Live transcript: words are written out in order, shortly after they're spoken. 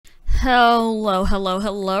Hello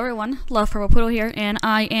everyone, Lovepurplepoodle here, and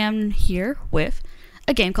I am here with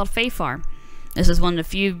a game called Farm. This is one of the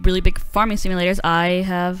few really big farming simulators I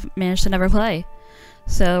have managed to never play.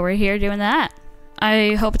 So we're here doing that.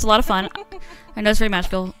 I hope it's a lot of fun. I know it's very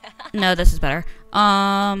magical. No, this is better.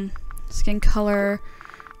 Skin color,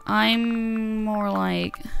 I'm more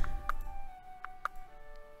like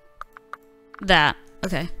that.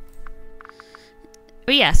 Okay.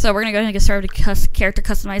 But yeah, so we're gonna go ahead and get started with character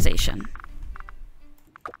customization.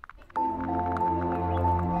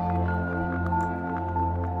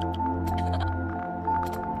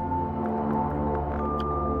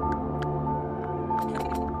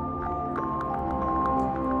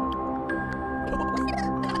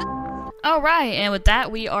 Alright, and with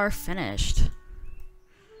that we are finished.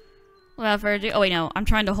 Without further ado, oh wait, no, I'm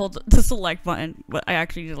trying to hold the select button, but I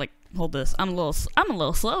actually just like hold this. I'm a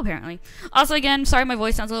little slow apparently. Also, again, sorry my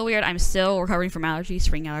voice sounds a little weird. I'm still recovering from allergies.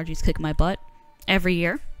 Spring allergies kick my butt every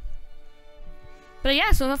year. But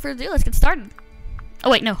yeah, so without further ado, let's get started.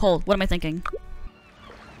 Oh wait, no, hold. What am I thinking?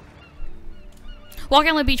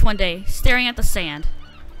 Walking on the beach one day, staring at the sand.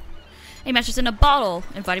 A message in a bottle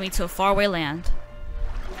invited me to a faraway land.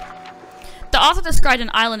 The author described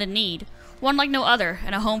an island in need, one like no other,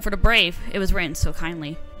 and a home for the brave. It was written so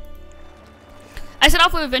kindly. I set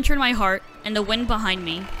off with adventure in my heart, and the wind behind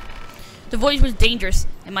me. The voyage was dangerous,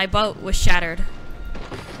 and my boat was shattered.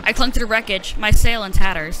 I clung to the wreckage, my sail in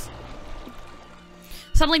tatters.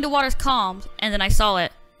 Suddenly the waters calmed, and then I saw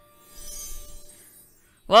it.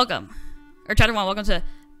 Welcome. Or chapter 1, welcome to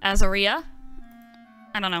Azoria?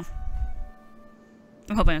 I don't know.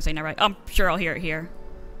 I'm hoping I'm saying that right. I'm sure I'll hear it here.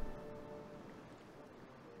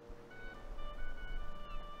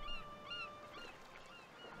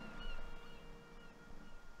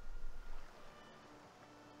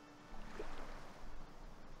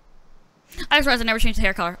 I just realized I never changed the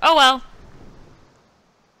hair color. Oh well.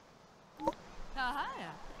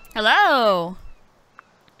 Hello.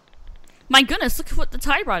 My goodness, look at what the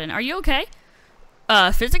tide brought in. Are you okay?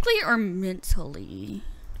 Physically or mentally?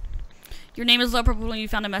 Your name is Lovepurple and you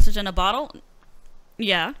found a message in a bottle?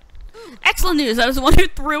 Yeah. Excellent news. I was the one who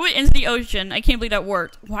threw it into the ocean. I can't believe that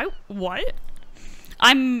worked. Why? What?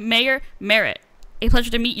 I'm Mayor Merritt. A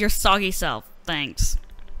pleasure to meet your soggy self. Thanks.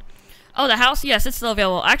 Oh, the house? Yes, it's still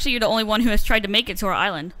available. Actually, you're the only one who has tried to make it to our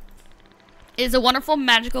island. It is a wonderful,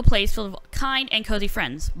 magical place filled with kind and cozy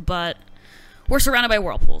friends, but we're surrounded by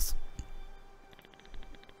whirlpools.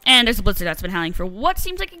 And there's a blizzard that's been howling for what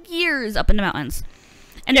seems like years up in the mountains.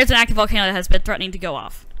 And there's an active volcano that has been threatening to go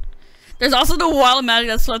off. There's also the wild magic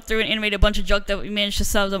that swept through and animated a bunch of junk that we managed to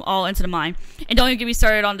sell them all into the mine. And don't even get me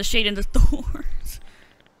started on the shade and the thorns.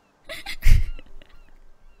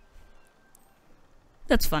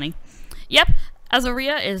 That's funny. Yep,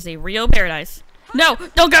 Azoria is a real paradise. No,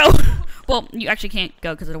 don't go! Well, you actually can't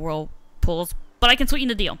go because of the whirlpools, but I can sweeten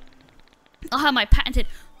the deal. I'll have my patented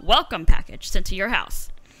welcome package sent to your house.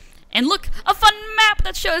 And look, a fun map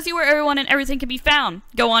that shows you where everyone and everything can be found.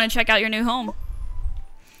 Go on and check out your new home.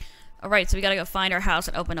 Alright, so we gotta go find our house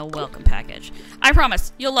and open a welcome package. I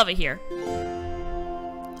promise, you'll love it here.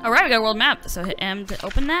 Alright, we got a world map, so hit M to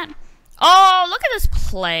open that. Oh, look at this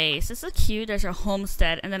place. This is cute. There's a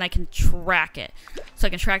homestead, and then I can track it. So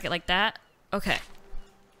I can track it like that. Okay.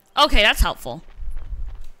 Okay, that's helpful.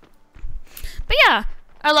 But yeah,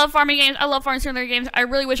 I love farming games. I love farming simulator games. I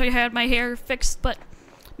really wish I had my hair fixed, but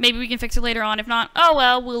maybe we can fix it later on. If not, oh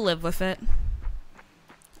well, we'll live with it.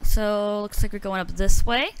 So, looks like we're going up this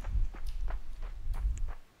way.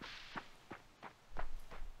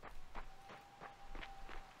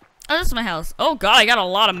 Oh, this is my house. Oh god, I got a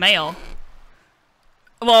lot of mail.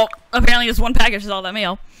 Well, apparently this one package is all that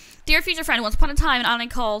mail. Dear future friend, once upon a time, an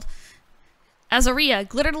island called Azoria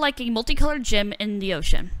glittered like a multicolored gem in the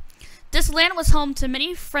ocean. This land was home to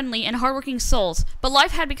many friendly and hardworking souls, but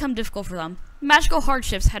life had become difficult for them. Magical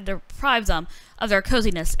hardships had deprived them of their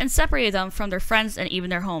coziness and separated them from their friends and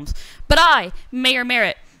even their homes. But I, Mayor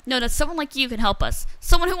Merritt, know that someone like you can help us.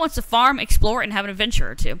 Someone who wants to farm, explore, and have an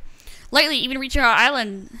adventure or two. Lately, even reaching our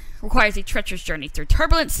island requires a treacherous journey through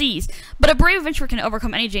turbulent seas, but a brave adventurer can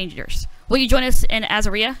overcome any dangers. Will you join us in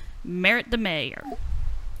Azoria? Merritt the Mayor.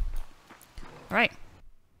 Alright.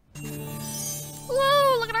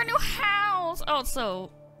 Whoa, look at our new house! Oh, it's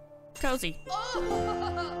so cozy.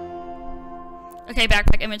 Okay,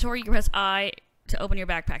 backpack inventory. You can press I to open your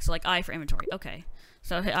backpack. So like I for inventory. Okay.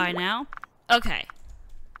 So hit I now. Okay.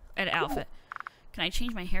 Edit outfit. Can I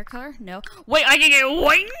change my hair color? No. Wait, I can get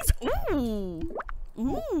wings? Ooh.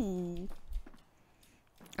 Ooh.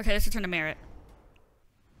 Okay, let's return to Merritt.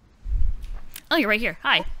 Oh, you're right here.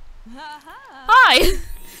 Hi. Hi!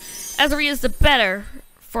 Azoria is the better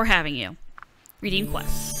for having you. Redeem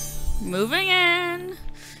quests. Moving in.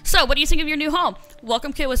 So, what do you think of your new home?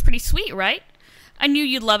 Welcome kit was pretty sweet, right? I knew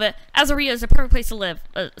you'd love it. Azoria is a perfect place to live,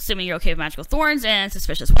 assuming you're okay with magical thorns and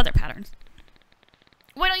suspicious weather patterns.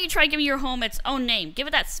 Why don't you try giving your home its own name? Give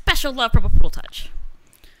it that special Lovepurplepoodle touch.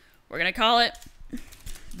 We're gonna call it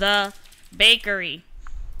the Bakery.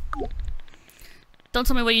 Don't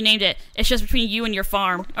tell me what you named it. It's just between you and your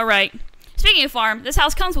farm. Alright. Speaking of farm, this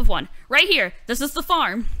house comes with one. Right here. This is the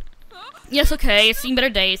farm. Yes, okay, it's seen better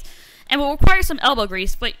days. And will require some elbow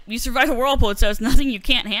grease, but you survived a whirlpool, so it's nothing you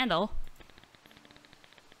can't handle.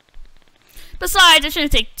 Besides, it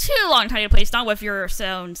shouldn't take too long to place on with your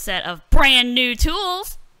own set of brand new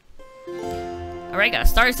tools. Alright, got a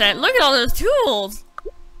starter set. Look at all those tools!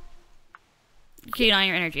 Keep on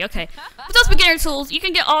your energy, okay. With those beginner tools, you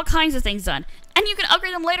can get all kinds of things done. And you can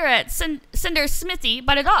upgrade them later at Cinder's Smithy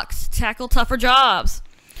by the docks. Tackle tougher jobs.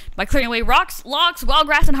 By clearing away rocks, logs, wild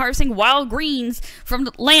grass, and harvesting wild greens from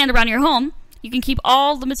the land around your home, you can keep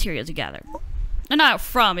all the materials you gather. And not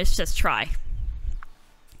from, it's just try.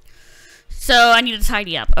 So, I need to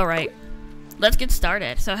tidy up. Alright. Let's get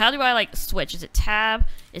started. So, how do I, like, switch? Is it tab?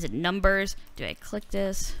 Is it numbers? Do I click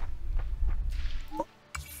this?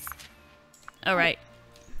 Alright.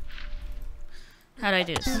 How do I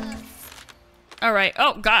do this? Alright.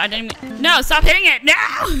 Oh, God. I didn't even... No, stop hitting it!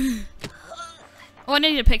 No! Oh, I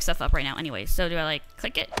need to pick stuff up right now anyway. So, do I, like,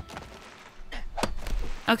 click it?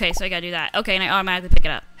 Okay, so I gotta do that. Okay, and I automatically pick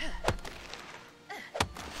it up.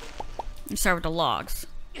 Let's start with the logs.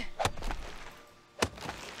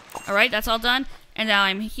 Alright, that's all done. And now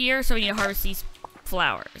I'm here, so we need to harvest these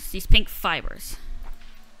flowers. These pink fibers.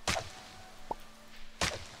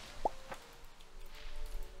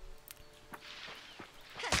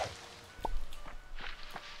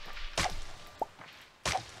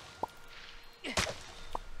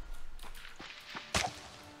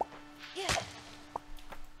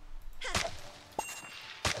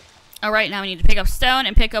 Alright, now we need to pick up stone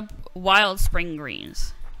and pick up wild spring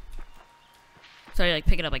greens. So I like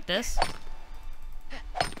pick it up like this.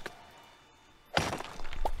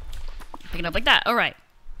 Pick it up like that. Alright.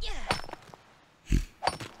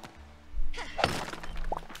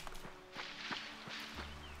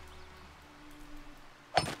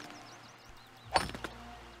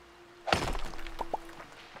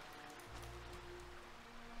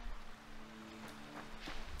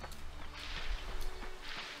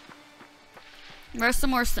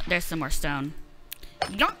 There's some more stone.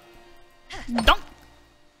 Yonk! Donk!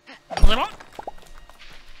 Blonk!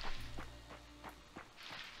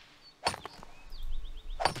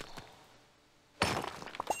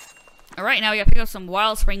 Alright, now we gotta pick up some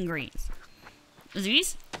wild spring greens. Is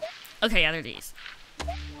these? Okay, yeah, they're these.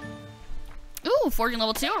 Ooh, forging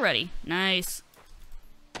level 2 already. Nice.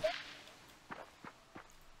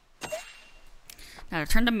 Now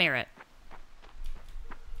return to merit.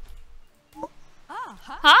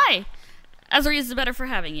 Hi! Azoria is better for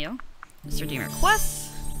having you. Let's redeem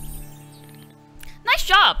requests. Nice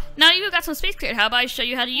job! Now you've got some space cleared, how about I show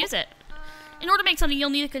you how to use it? In order to make something,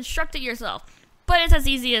 you'll need to construct it yourself. But it's as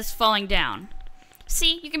easy as falling down.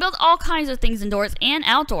 See, you can build all kinds of things indoors and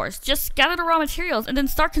outdoors. Just gather the raw materials and then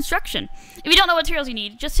start construction. If you don't know what materials you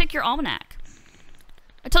need, just take your almanac.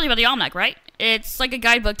 I told you about the almanac, right? It's like a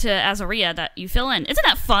guidebook to Azoria that you fill in. Isn't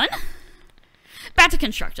that fun? Back to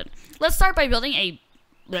construction. Let's start by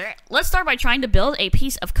trying to build a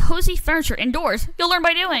piece of cozy furniture indoors. You'll learn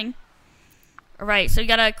by doing. Alright, so you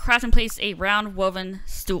gotta craft and place a round woven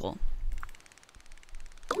stool.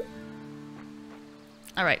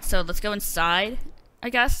 Alright, so let's go inside, I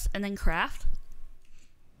guess, and then craft.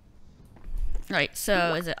 Alright,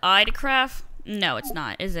 so is it I to craft? No, it's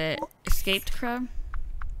not. Is it escape to craft?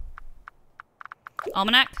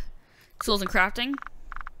 Almanac? Tools and crafting?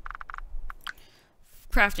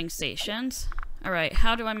 Crafting stations. Alright,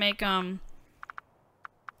 how do I make,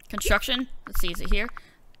 construction? Let's see, is it here?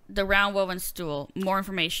 The round woven stool. More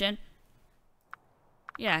information.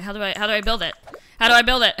 Yeah, how do I build it? How do I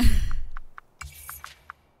build it?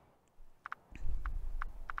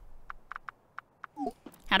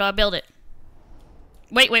 How do I build it?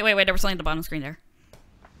 Wait, there was something at the bottom of the screen there.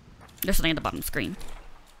 There's something at the bottom of the screen.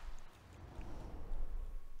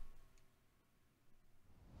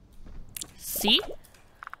 See?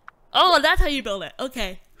 Oh, that's how you build it.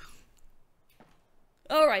 Okay.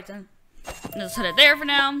 Alright then. Let's put it there for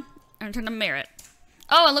now. And turn to merit.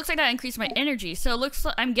 Oh, it looks like that increased my energy. So it looks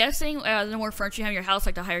like, I'm guessing, the more furniture you have in your house,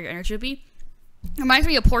 like the higher your energy would be. Reminds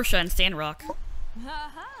me of Portia and Sandrock.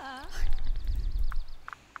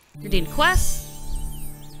 Redeemed quests.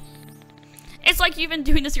 It's like you've been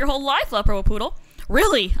doing this your whole life, Lovepurplepoodle.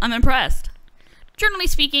 Really, I'm impressed. Generally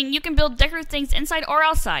speaking, you can build decorative things inside or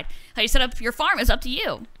outside. How you set up your farm is up to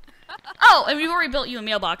you. Oh, and we've already built you a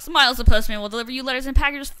mailbox. Miles the postman will deliver you letters and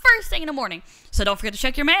packages first thing in the morning, so don't forget to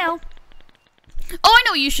check your mail. Oh, I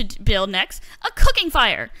know what you should build next. A cooking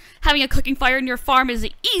fire. Having a cooking fire in your farm is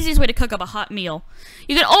the easiest way to cook up a hot meal.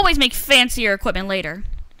 You can always make fancier equipment later.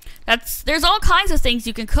 There's all kinds of things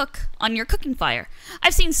you can cook on your cooking fire.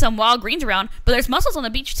 I've seen some wild greens around, but there's mussels on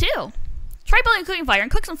the beach too. Try building a cooking fire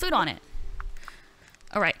and cook some food on it.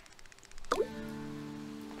 Alright.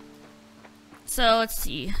 So, let's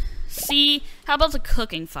see. How about the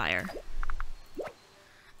cooking fire?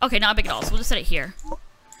 Okay, not big at all, so we'll just set it here.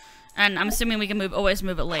 And I'm assuming we can always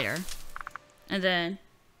move it later. And then...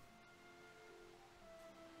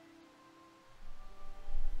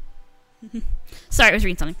 Sorry, I was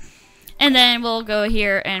reading something. And then we'll go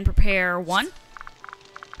here and prepare one.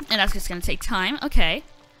 And that's just gonna take time. Okay.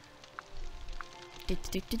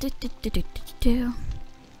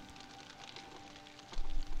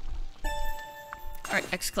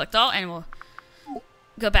 Alright, X collect all, and we'll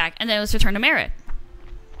go back. And then let's return to Merit.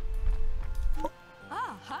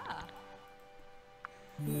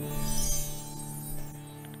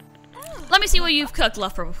 Let me see what you've cooked,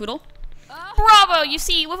 Lovepurplepoodle. Bravo! You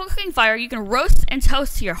see, with a cooking fire, you can roast and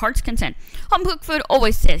toast to your heart's content. Home-cooked food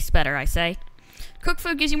always tastes better, I say. Cooked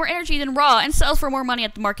food gives you more energy than raw and sells for more money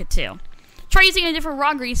at the market, too. Try using a different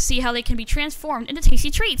raw greens to see how they can be transformed into tasty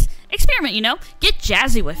treats. Experiment, you know? Get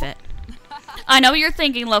jazzy with it. I know what you're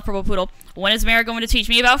thinking, Lovepurplepoodle. When is Mara going to teach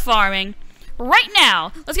me about farming? Right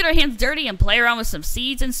now! Let's get our hands dirty and play around with some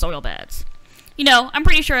seeds and soil beds. You know, I'm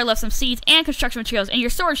pretty sure I left some seeds and construction materials in your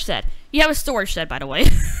storage shed. You have a storage shed, by the way.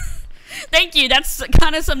 Thank you, that's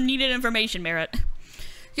kind of some needed information, Merritt.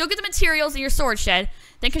 You'll get the materials in your storage shed,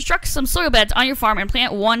 then construct some soil beds on your farm and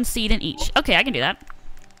plant one seed in each. Okay, I can do that.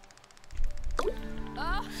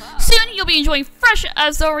 Soon, you'll be enjoying fresh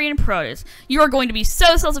Azorian produce. You are going to be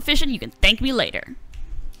so self-sufficient, you can thank me later.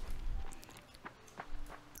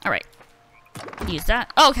 Alright. Use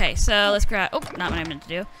that. Okay, so let's grab... Oh, not what I meant to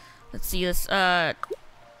do. Let's see this,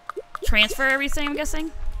 transfer everything, I'm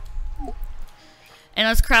guessing. And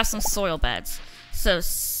let's craft some soil beds. So,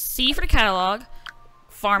 C for the catalog.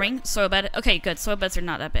 Farming, soil bed. Okay, good. Soil beds are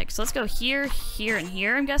not that big. So let's go here, here, and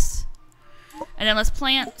here, I guess. And then let's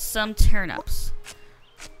plant some turnips.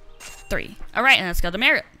 3. Alright, and let's go to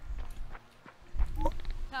Merit.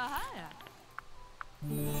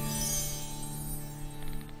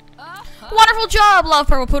 Wonderful job,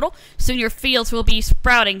 Lovepurplepoodle. Soon your fields will be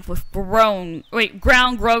sprouting with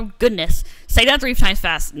ground-grown goodness. Say that 3 times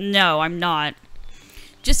fast. No, I'm not.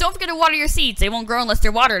 Just don't forget to water your seeds. They won't grow unless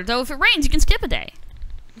they're watered, though if it rains, you can skip a day.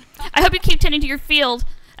 I hope you keep tending to your field.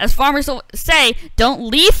 As farmers say, don't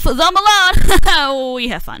leave them alone. We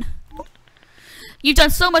have fun. You've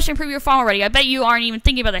done so much to improve your farm already. I bet you aren't even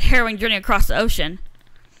thinking about the harrowing journey across the ocean.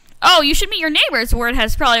 Oh, you should meet your neighbors. Word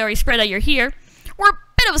has probably already spread that you're here. We're a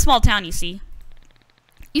bit of a small town, you see.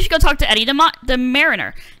 You should go talk to Eddie the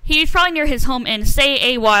mariner. He's probably near his home in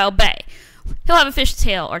Faeworld Bay. He'll have a fish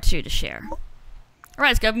tale or two to share.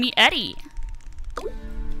 Alright, let's go meet Eddie.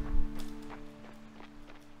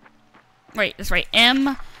 Wait, that's right. M,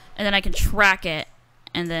 and then I can track it.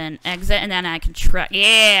 And then exit, and then I can track.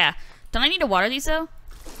 Yeah! Don't I need to water these, though?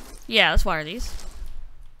 Yeah, let's water these.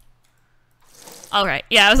 Alright,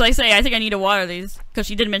 yeah, I was like saying, I think I need to water these. Because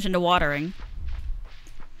she did mention the watering.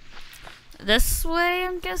 This way,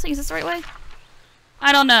 I'm guessing? Is this the right way?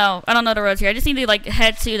 I don't know. I don't know the roads here. I just need to, like,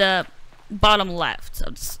 head to the bottom left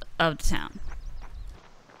of the town.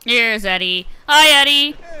 Here's Eddie. Hi,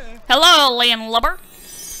 Eddie. Hello, landlubber.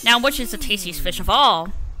 Now, which is the tastiest fish of all?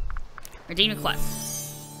 Redeem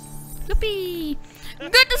request. Whoopee.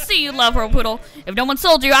 Good to see you, Lovepurplepoodle. If no one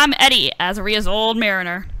sold you, I'm Eddie, Azoria's old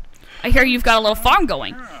mariner. I hear you've got a little farm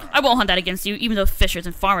going. I won't hunt that against you, even though fishers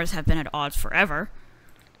and farmers have been at odds forever.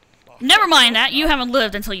 Never mind that. You haven't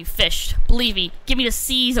lived until you fished. Believe me, give me the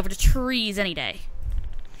seas over the trees any day.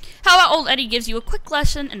 How about old Eddie gives you a quick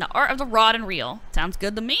lesson in the art of the rod and reel? Sounds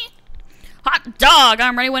good to me. Hot dog!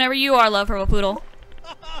 I'm ready whenever you are, Lovepurplepoodle.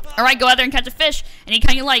 Alright, go out there and catch a fish, any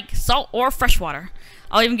kind you like, salt or freshwater.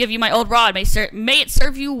 I'll even give you my old rod. May it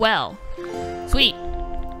serve you well. Sweet.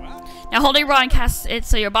 Now hold a rod and cast it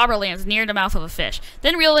so your bobber lands near the mouth of a fish.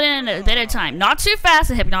 Then reel it in a bit at a time. Not too fast.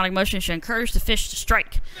 A hypnotic motion should encourage the fish to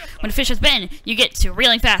strike. When the fish has bitten, you get to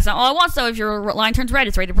reeling fast. Now all at once, though, if your line turns red,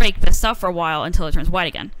 it's ready to break. Best stop for a while until it turns white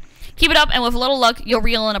again. Keep it up, and with a little luck, you'll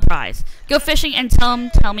reel in a prize. Go fishing and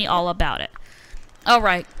tell me all about it.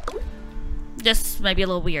 Alright. This might be a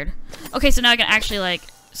little weird. Okay, so now I can actually, like,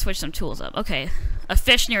 switch some tools up. Okay. A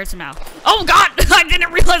fish near its mouth. Oh, God! I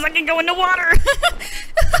didn't realize I can go in the water!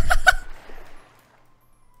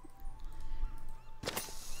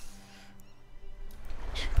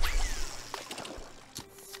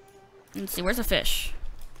 Let's see, where's a fish?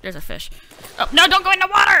 There's a fish. Oh, no, don't go in the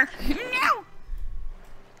water! No!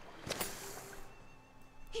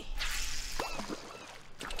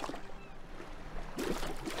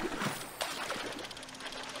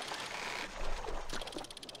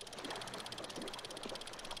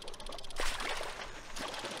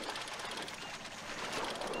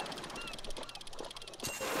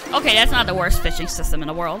 Okay, that's not the worst fishing system in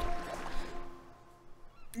the world.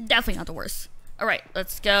 Definitely not the worst. Alright,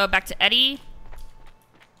 let's go back to Eddie.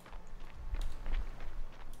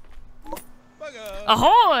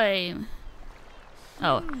 Ahoy!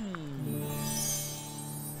 Oh.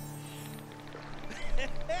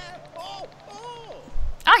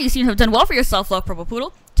 Ah, you seem to have done well for yourself,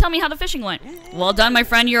 Lovepurplepoodle. Tell me how the fishing went. Well done, my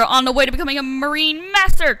friend. You're on the way to becoming a marine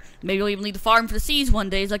master. Maybe you'll even lead the farm for the seas one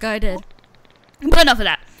day like I did. But enough of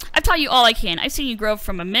that. I've taught you all I can. I've seen you grow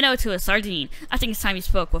from a minnow to a sardine. I think it's time you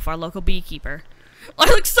spoke with our local beekeeper. I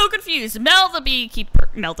look so confused. Mel the beekeeper.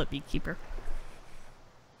 Mel the beekeeper.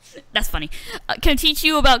 That's funny. Can I teach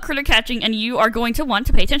you about critter catching, and you are going to want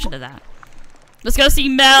to pay attention to that. Let's go see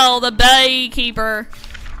Mel the beekeeper.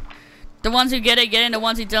 The ones who get it, get in. The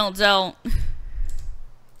ones who don't. Alright,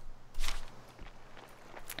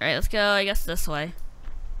 let's go, I guess, this way.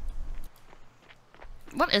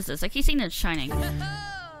 What is this? I keep seeing it shining.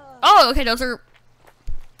 Oh, okay, those are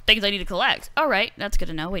things I need to collect. Alright, that's good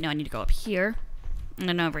to know. Wait, no, I need to go up here. And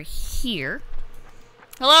then over here.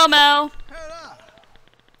 Hello, Mel!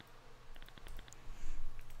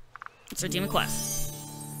 Let's redeem a quest.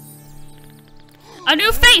 A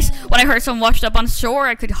new face! When I heard someone washed up on shore,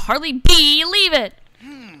 I could hardly believe it!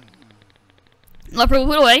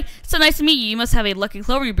 Lovepurplepoodle, so nice to meet you. You must have a lucky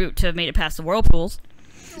clover boot to have made it past the whirlpools.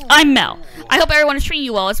 I'm Mel. I hope everyone is treating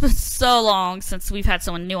you well. It's been so long since we've had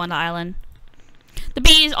someone new on the island. The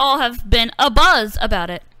bees all have been abuzz about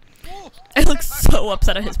it. I look so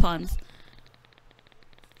upset at his puns.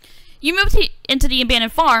 You moved into the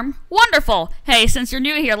abandoned farm? Wonderful! Hey, since you're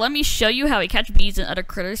new here, let me show you how we catch bees and other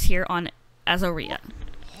critters here on Azoria.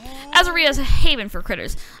 Azoria is a haven for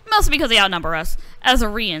critters, mostly because they outnumber us,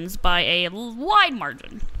 Azorians, by a wide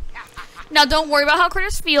margin. Now, don't worry about how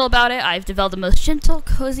critters feel about it. I've developed the most gentle,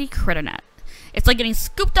 cozy critter net. It's like getting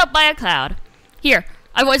scooped up by a cloud. Here,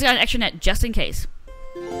 I've always got an extra net just in case.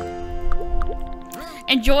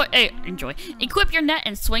 Enjoy. Equip your net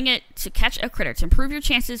and swing it to catch a critter. To improve your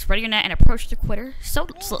chances, ready your net and approach the critter. We're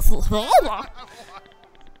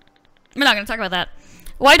not going to talk about that.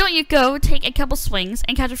 Why don't you go take a couple swings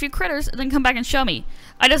and catch a few critters and then come back and show me?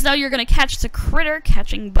 I just know you're going to catch the critter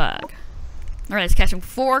catching bug. Alright, it's catching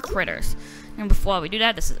 4 critters. And before we do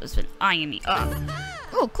that, this has been eyeing me up.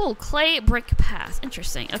 Oh, cool. Clay brick path.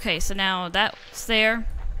 Interesting. Okay, so now that's there.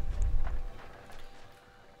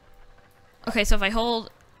 Okay, so if I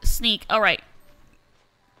hold sneak. Alright.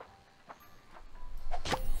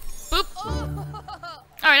 Boop.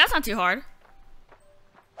 Alright, that's not too hard.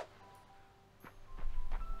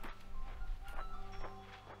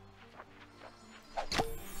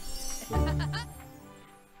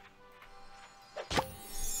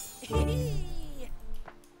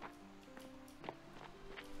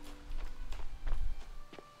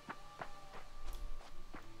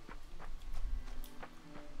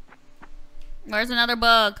 Where's another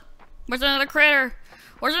bug? Where's another critter?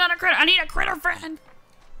 Where's another critter? I need a critter friend!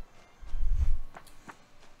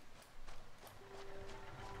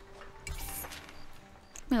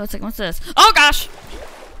 Wait, what's this? Oh gosh!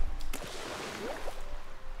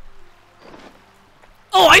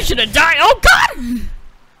 Oh, I should have died! Oh god!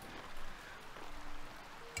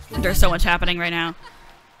 There's so much happening right now.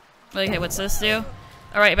 Okay, what's this do?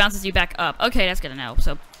 Alright, it bounces you back up. Okay, that's good to know.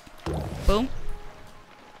 So, boom.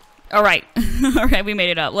 Alright. Alright, we made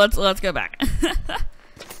it up. Let's go back.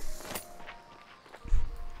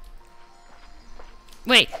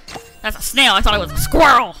 Wait, that's a snail. I thought it was a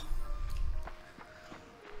squirrel.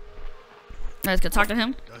 Let's go talk to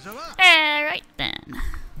him. Alright then.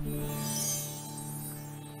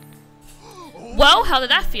 Well, how did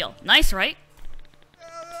that feel? Nice, right?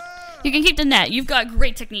 You can keep the net. You've got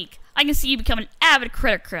great technique. I can see you become an avid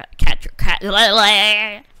critter catcher.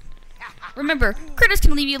 Remember, critters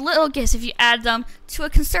can leave you little gifts if you add them to a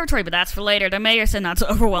conservatory, but that's for later. The mayor said not to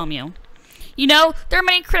overwhelm you. You know, there are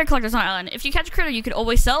many critter collectors on the island. If you catch a critter, you could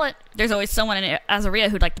always sell it. There's always someone in Azoria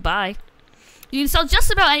who'd like to buy. You can sell just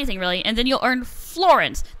about anything, really, and then you'll earn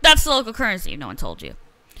florins. That's the local currency, if no one told you.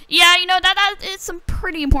 Yeah, you know, that is some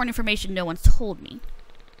pretty important information no one's told me.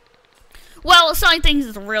 Well, selling things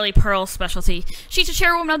is really Pearl's specialty. She's the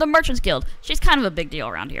chairwoman of the Merchants Guild. She's kind of a big deal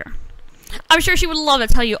around here. I'm sure she would love to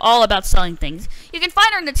tell you all about selling things. You can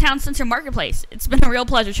find her in the town center marketplace. It's been a real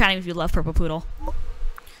pleasure chatting with you, Lovepurplepoodle.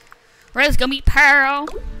 Right, let's go meet Pearl.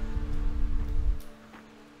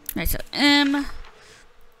 Alright, so M.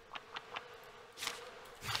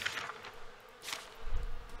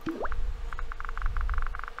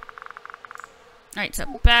 Alright, so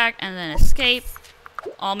back and then escape.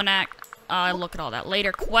 Almanac. I'll look at all that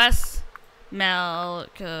later. Quests.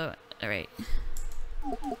 Alright.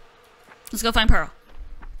 Let's go find Pearl.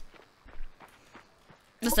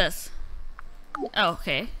 What's this? Oh,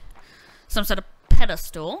 okay. Some sort of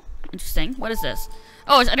pedestal. Interesting. What is this?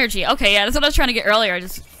 Oh, it's energy. Okay, yeah, that's what I was trying to get earlier. I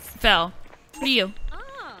just fell. What are you?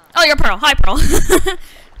 Oh, you're Pearl. Hi, Pearl.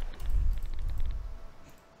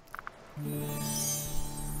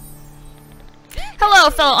 Hello,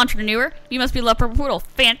 fellow entrepreneur. You must be Lovepurplepoodle.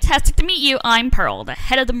 Fantastic to meet you. I'm Pearl, the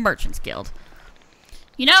head of the Merchants Guild.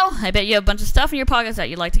 You know, I bet you have a bunch of stuff in your pockets that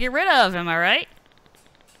you'd like to get rid of, am I right?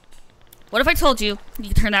 What if I told you you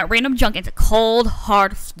could turn that random junk into cold,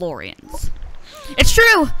 hard florins? It's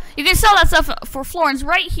true! You can sell that stuff for florins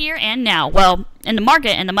right here and now. Well, in the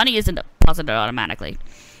market, and the money isn't deposited automatically.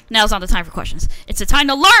 Now's not the time for questions. It's the time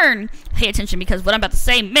to learn! Pay attention, because what I'm about to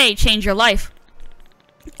say may change your life.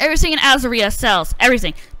 Everything in Azoria sells.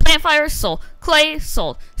 Everything. Plant fire, sold. Clay,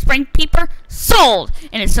 sold. Spring peeper, sold!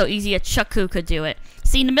 And it's so easy a Chucku could do it.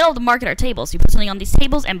 See, in the middle of the market are tables. You put something on these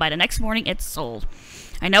tables, and by the next morning, it's sold.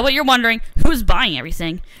 I know what you're wondering. Who's buying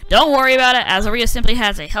everything? Don't worry about it. Azoria simply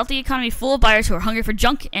has a healthy economy full of buyers who are hungry for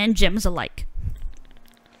junk and gems alike.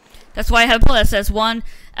 That's why I have a bill that says one,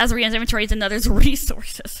 Azoria's inventory is another's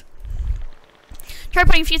resources. Try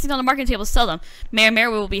putting a few things on the market table to sell them.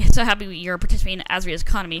 Mayor will be so happy you're participating in Azoria's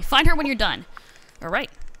economy. Find her when you're done.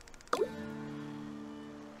 Alright.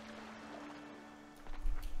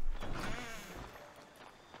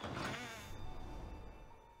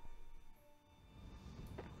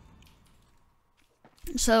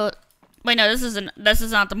 So, wait, no, this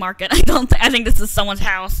is not the market. I think this is someone's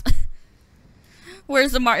house.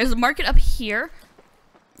 Where's the market? Is the market up here?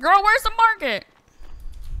 Girl, where's the market?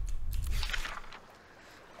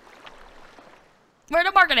 Where's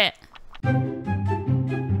the market at?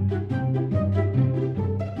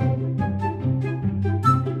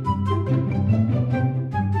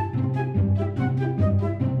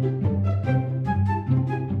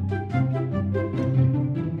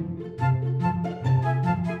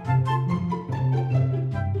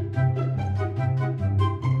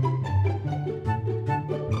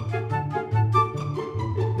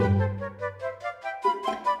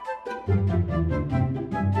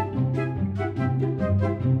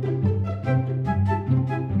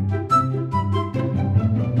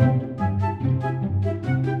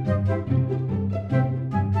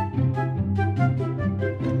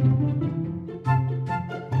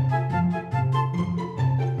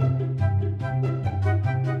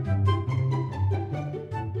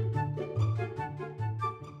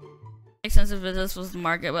 Makes sense if this was the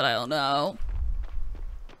market, but I don't know.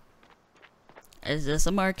 Is this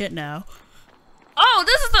a market? No. Oh,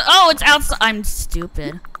 this is the. Oh, it's outside. I'm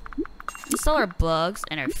stupid. We sell our bugs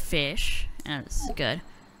and our fish, and it's good.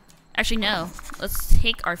 Actually, no. Let's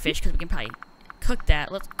take our fish because we can probably cook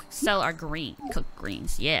that. Let's sell our cooked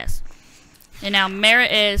greens. Yes. And now Mara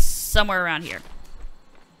is somewhere around here.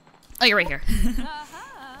 Oh, you're right here.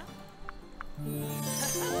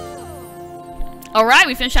 Alright,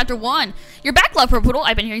 we finished chapter 1. You're back, Lovepurplepoodle.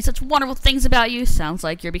 I've been hearing such wonderful things about you. Sounds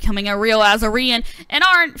like you're becoming a real Azorian and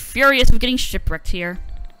aren't furious with getting shipwrecked here.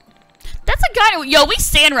 That's a guy. Yo, we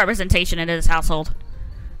stand representation in this household.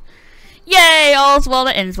 Yay, all's well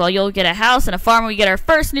that ends well. You'll get a house and a farm. We get our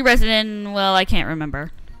first new resident. Well, I can't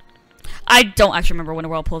remember. I don't actually remember when the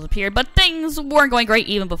whirlpools appeared, but things weren't going great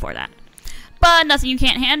even before that. But nothing you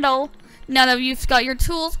can't handle. Now that you've got your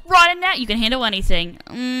tools rod in that, you can handle anything.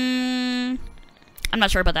 I'm not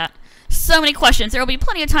sure about that. So many questions. There will be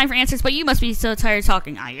plenty of time for answers, but you must be so tired of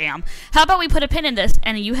talking. I am. How about we put a pin in this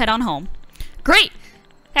and you head on home? Great.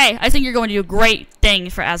 Hey, I think you're going to do a great thing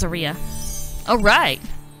for Azoria. Alright.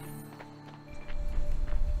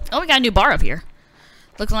 Oh, we got a new bar up here.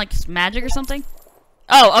 Looks like it's magic or something.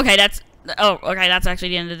 Oh, okay, that's... Oh, okay, that's actually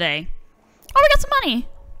the end of the day. Oh, we got some money.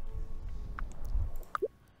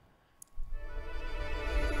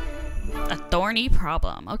 A thorny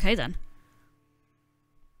problem. Okay, then.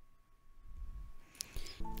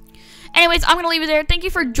 Anyways, I'm going to leave it there. Thank you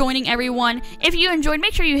for joining, everyone. If you enjoyed,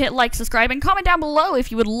 make sure you hit like, subscribe, and comment down below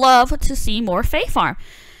if you would love to see more Fae Farm.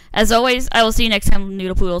 As always, I will see you next time,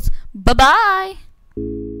 Noodle Poodles. Bye-bye!